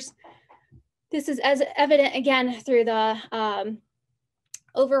occurs. This is as evident again through the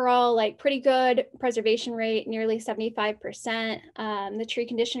overall, like pretty good preservation rate, nearly 75%. The tree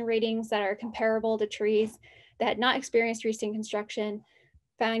condition ratings that are comparable to trees that had not experienced recent construction,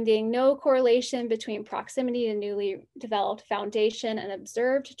 finding no correlation between proximity to newly developed foundation and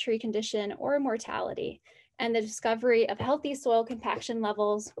observed tree condition or mortality, and the discovery of healthy soil compaction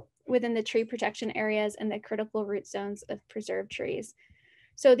levels within the tree protection areas and the critical root zones of preserved trees.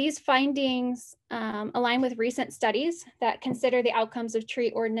 So these findings align with recent studies that consider the outcomes of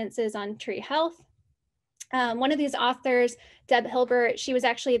tree ordinances on tree health. One of these authors, Deb Hilbert, she was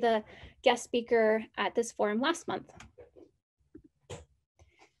actually the guest speaker at this forum last month.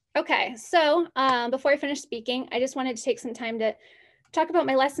 Okay, so before I finish speaking, I just wanted to take some time to talk about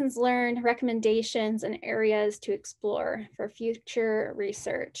my lessons learned, recommendations, and areas to explore for future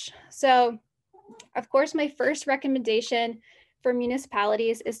research. So, of course, my first recommendation for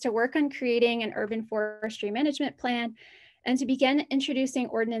municipalities is to work on creating an urban forestry management plan and to begin introducing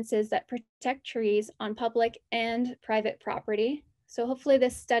ordinances that protect trees on public and private property. So hopefully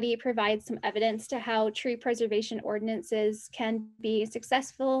this study provides some evidence to how tree preservation ordinances can be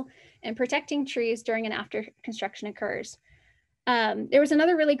successful in protecting trees during and after construction occurs. There was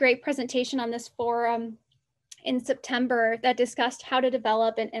another really great presentation on this forum in September that discussed how to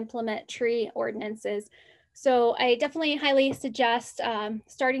develop and implement tree ordinances. So I definitely highly suggest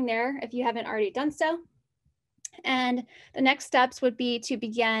starting there if you haven't already done so. And the next steps would be to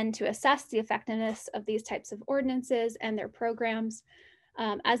begin to assess the effectiveness of these types of ordinances and their programs.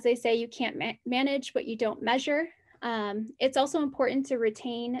 As they say, you can't manage what you don't measure. It's also important to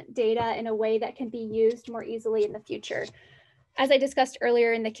retain data in a way that can be used more easily in the future. As I discussed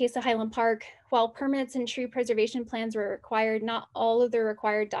earlier, in the case of Highland Park, while permits and tree preservation plans were required, not all of the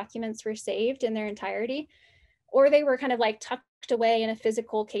required documents were saved in their entirety, or they were kind of like tucked away in a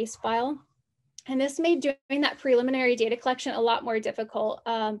physical case file. And this made doing that preliminary data collection a lot more difficult.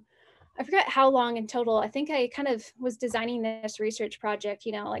 I forget how long in total. I think I kind of was designing this research project,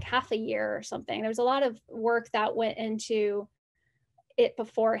 like half a year or something. There was a lot of work that went into it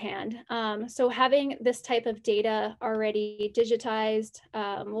beforehand. So having this type of data already digitized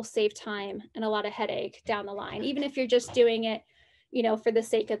will save time and a lot of headache down the line, even if you're just doing it, for the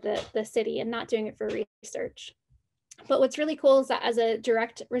sake of the city and not doing it for research. But what's really cool is that as a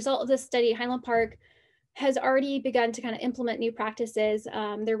direct result of this study, Highland Park has already begun to kind of implement new practices.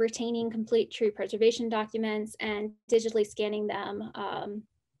 They're retaining complete tree preservation documents and digitally scanning them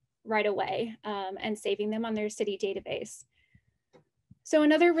right away and saving them on their city database. So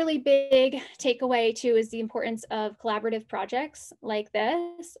another really big takeaway too is the importance of collaborative projects like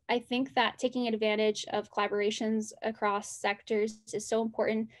this. I think that taking advantage of collaborations across sectors is so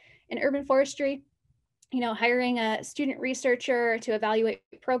important in urban forestry. Hiring a student researcher to evaluate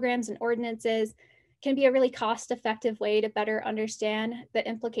programs and ordinances can be a really cost-effective way to better understand the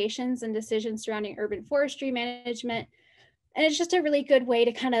implications and decisions surrounding urban forestry management. And it's just a really good way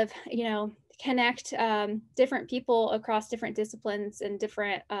to kind of, connect different people across different disciplines and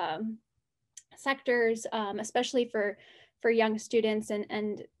different sectors, especially for young students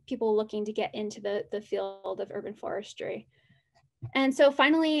and people looking to get into the field of urban forestry. And so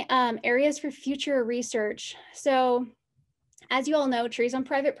finally, areas for future research. So as you all know, trees on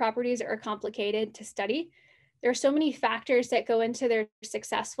private properties are complicated to study. There are so many factors that go into their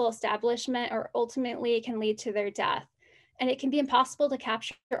successful establishment or ultimately can lead to their death. And it can be impossible to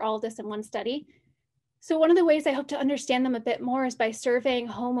capture all of this in one study. So one of the ways I hope to understand them a bit more is by surveying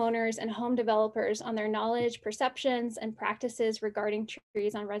homeowners and home developers on their knowledge, perceptions, and practices regarding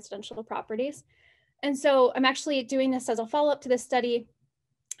trees on residential properties. And so I'm actually doing this as a follow-up to this study.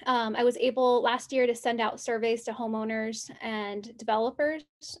 I was able last year to send out surveys to homeowners and developers.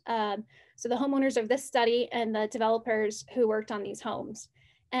 So the homeowners of this study and the developers who worked on these homes.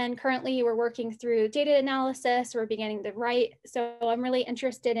 And currently we're working through data analysis, we're beginning to write. So I'm really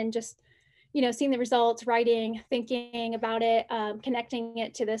interested in just, seeing the results, writing, thinking about it, connecting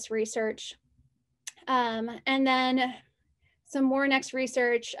it to this research. And then some more next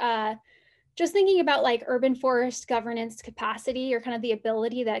research, just thinking about like urban forest governance capacity or kind of the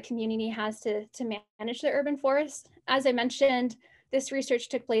ability that community has to manage the urban forest. As I mentioned, this research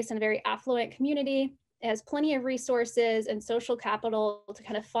took place in a very affluent community. It has plenty of resources and social capital to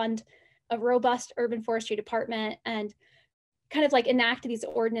kind of fund a robust urban forestry department and kind of like enact these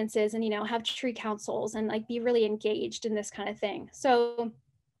ordinances and, have tree councils and like be really engaged in this kind of thing. So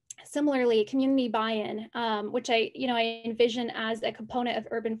similarly, community buy-in, which I envision as a component of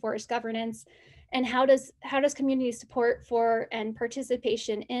urban forest governance, and how does community support for and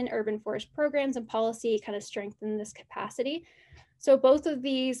participation in urban forest programs and policy kind of strengthen this capacity. So both of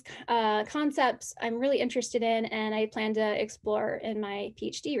these concepts I'm really interested in, and I plan to explore in my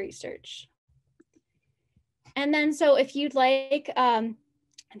PhD research. And then, so if you'd like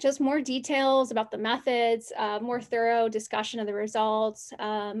just more details about the methods, more thorough discussion of the results,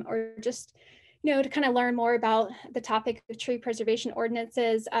 or just, to kind of learn more about the topic of tree preservation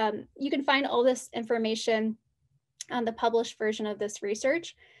ordinances, you can find all this information on the published version of this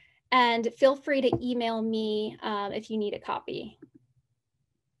research. And feel free to email me if you need a copy.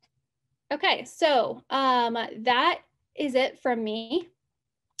 Okay, so that is it from me.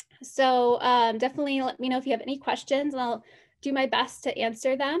 So definitely let me know if you have any questions and I'll do my best to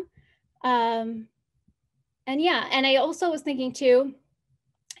answer them. And yeah, and I also was thinking too,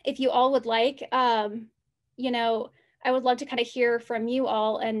 if you all would like, I would love to kind of hear from you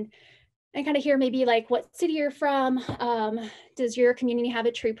all and kind of hear maybe like what city you're from. Does your community have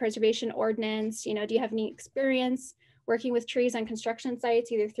a tree preservation ordinance? Do you have any experience working with trees on construction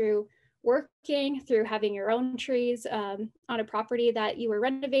sites, either through through having your own trees on a property that you were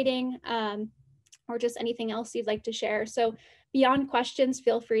renovating, or just anything else you'd like to share. So beyond questions,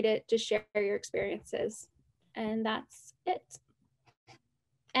 feel free to just share your experiences. And that's it.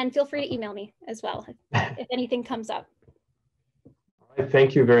 And feel free to email me as well if anything comes up. All right,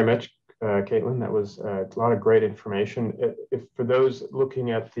 thank you very much, Caitlin. That was a lot of great information. If for those looking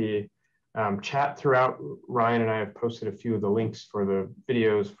at the chat throughout, Ryan and I have posted a few of the links for the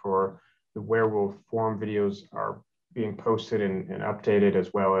videos for the werewolf forum videos are being posted and updated,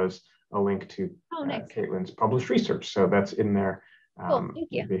 as well as a link to nice. Caitlin's published research. So that's in there. Cool, thank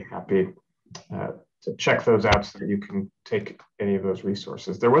you. I'd be happy check those out so that you can take any of those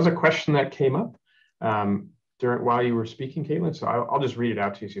resources. There was a question that came up while you were speaking, Caitlin, so I'll just read it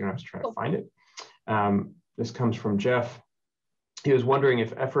out to you so you don't have to try to find it. This comes from Jeff. He was wondering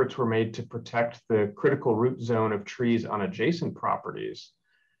if efforts were made to protect the critical root zone of trees on adjacent properties,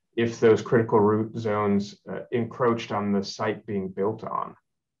 if those critical root zones encroached on the site being built on.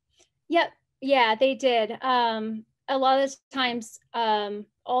 Yep. Yeah, they did. A lot of times,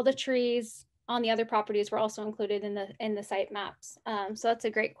 all the trees on the other properties were also included in the site maps. So that's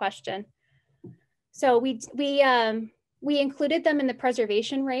a great question. So we included them in the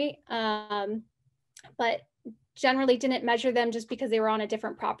preservation rate, but generally didn't measure them just because they were on a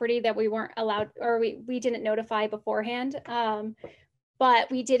different property that we weren't allowed, or we didn't notify beforehand.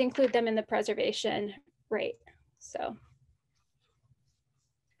 But we did include them in the preservation rate. So.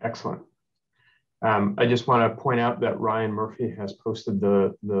 Excellent. I just want to point out that Ryan Murphy has posted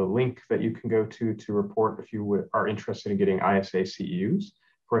the link that you can go to report if you are interested in getting ISA CEUs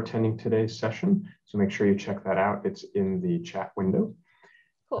for attending today's session. So make sure you check that out. It's in the chat window.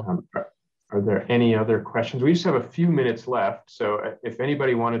 Cool. Are there any other questions? We just have a few minutes left. So if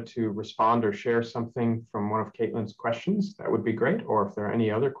anybody wanted to respond or share something from one of Caitlin's questions, that would be great. Or if there are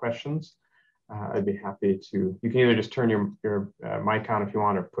any other questions, I'd be happy to. You can either just turn your mic on if you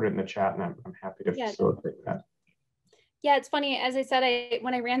want, or put it in the chat, and I'm happy to facilitate that. Yeah, it's funny. As I said,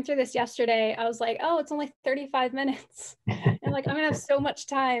 when I ran through this yesterday, I was like, oh, it's only 35 minutes. I'm like, I'm gonna have so much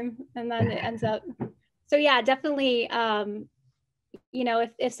time, and then it ends up. So yeah, definitely. You know,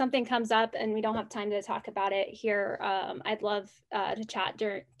 if something comes up and we don't have time to talk about it here, I'd love to chat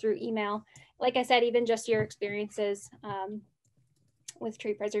through email. Like I said, even just your experiences with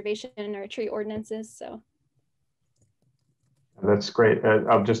tree preservation or tree ordinances. So that's great.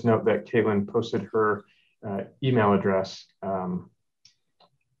 I'll just note that Caitlin posted her email address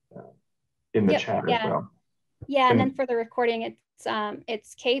in the chat as well. Yeah, and then for the recording, it's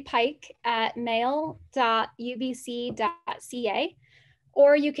kpike@mail.ubc.ca,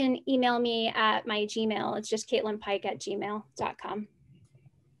 or you can email me at my Gmail. It's just caitlinpike@gmail.com.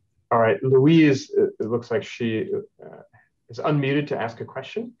 All right, Louise, it looks like she is unmuted to ask a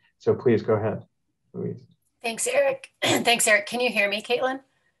question. So please go ahead, Louise. Thanks, Eric. Thanks, Eric. Can you hear me, Caitlin?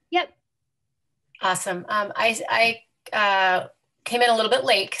 Yep. Awesome. I came in a little bit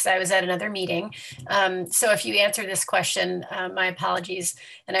late because I was at another meeting. So if you answer this question, my apologies,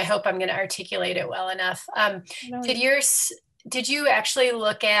 and I hope I'm going to articulate it well enough. Did you actually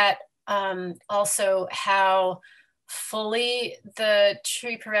look at also how fully the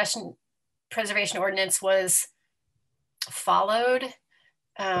tree preservation ordinance was followed,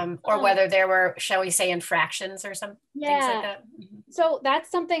 or whether there were, shall we say, infractions or some things like that? So that's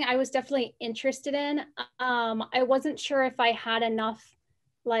something I was definitely interested in. I wasn't sure if I had enough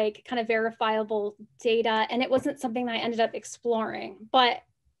like kind of verifiable data, and it wasn't something that I ended up exploring. But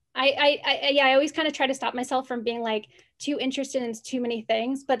I always kind of try to stop myself from being like too interested in too many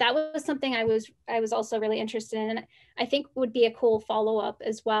things. But that was something I was also really interested in, and I think would be a cool follow-up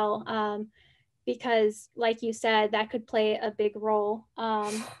as well. Because like you said, that could play a big role.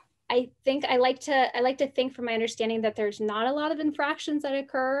 I think I like to think from my understanding that there's not a lot of infractions that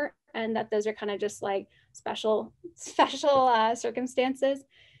occur, and that those are kind of just like special circumstances.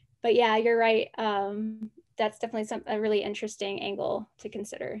 But yeah, you're right. That's definitely a really interesting angle to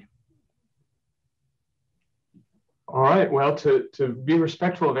consider. All right, well, to be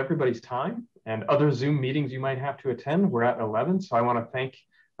respectful of everybody's time and other Zoom meetings you might have to attend, we're at 11. So I want to thank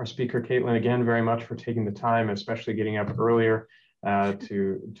our speaker, Caitlin, again, very much for taking the time, especially getting up earlier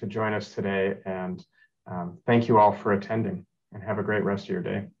to join us today. And thank you all for attending, and have a great rest of your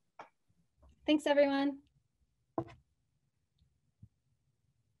day. Thanks, everyone.